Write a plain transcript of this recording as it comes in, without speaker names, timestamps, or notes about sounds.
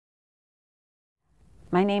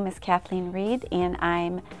My name is Kathleen Reed, and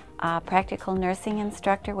I'm a practical nursing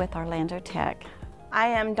instructor with Orlando Tech. I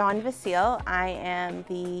am Dawn Vasile. I am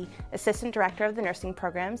the Assistant Director of the Nursing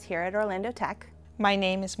Programs here at Orlando Tech. My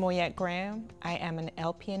name is Moyette Graham. I am an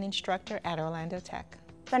LPN instructor at Orlando Tech.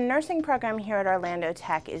 The nursing program here at Orlando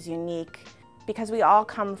Tech is unique because we all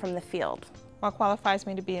come from the field. What qualifies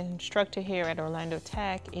me to be an instructor here at Orlando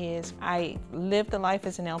Tech is I live the life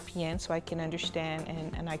as an LPN so I can understand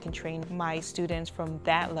and I can train my students from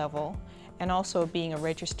that level. And also being a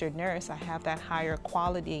registered nurse, I have that higher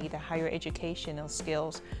quality, the higher educational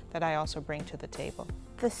skills that I also bring to the table.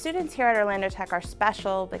 The students here at Orlando Tech are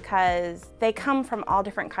special because they come from all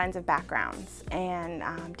different kinds of backgrounds and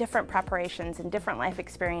different preparations and different life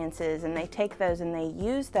experiences, and they take those and they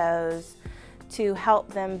use those to help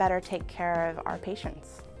them better take care of our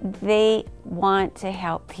patients. They want to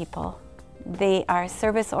help people. They are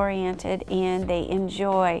service-oriented and they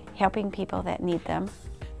enjoy helping people that need them.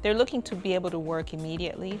 They're looking to be able to work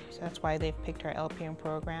immediately, so that's why they've picked our LPN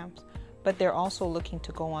programs, but they're also looking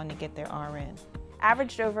to go on to get their RN.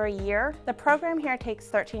 Averaged over a year, the program here takes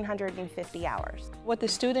 1,350 hours. What the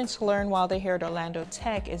students learn while they're here at Orlando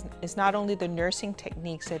Tech is not only the nursing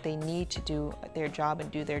techniques that they need to do their job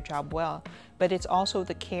and do their job well, but it's also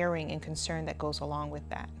the caring and concern that goes along with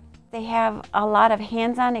that. They have a lot of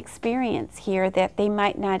hands-on experience here that they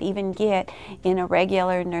might not even get in a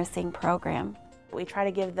regular nursing program. We try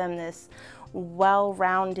to give them this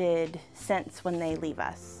well-rounded sense when they leave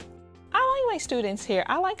us. I like my students here.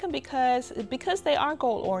 I like them because they are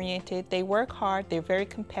goal-oriented, they work hard, they're very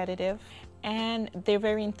competitive, and they're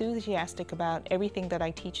very enthusiastic about everything that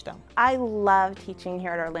I teach them. I love teaching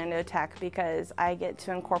here at Orlando Tech because I get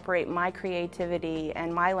to incorporate my creativity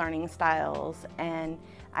and my learning styles, and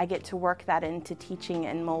I get to work that into teaching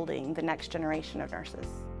and molding the next generation of nurses.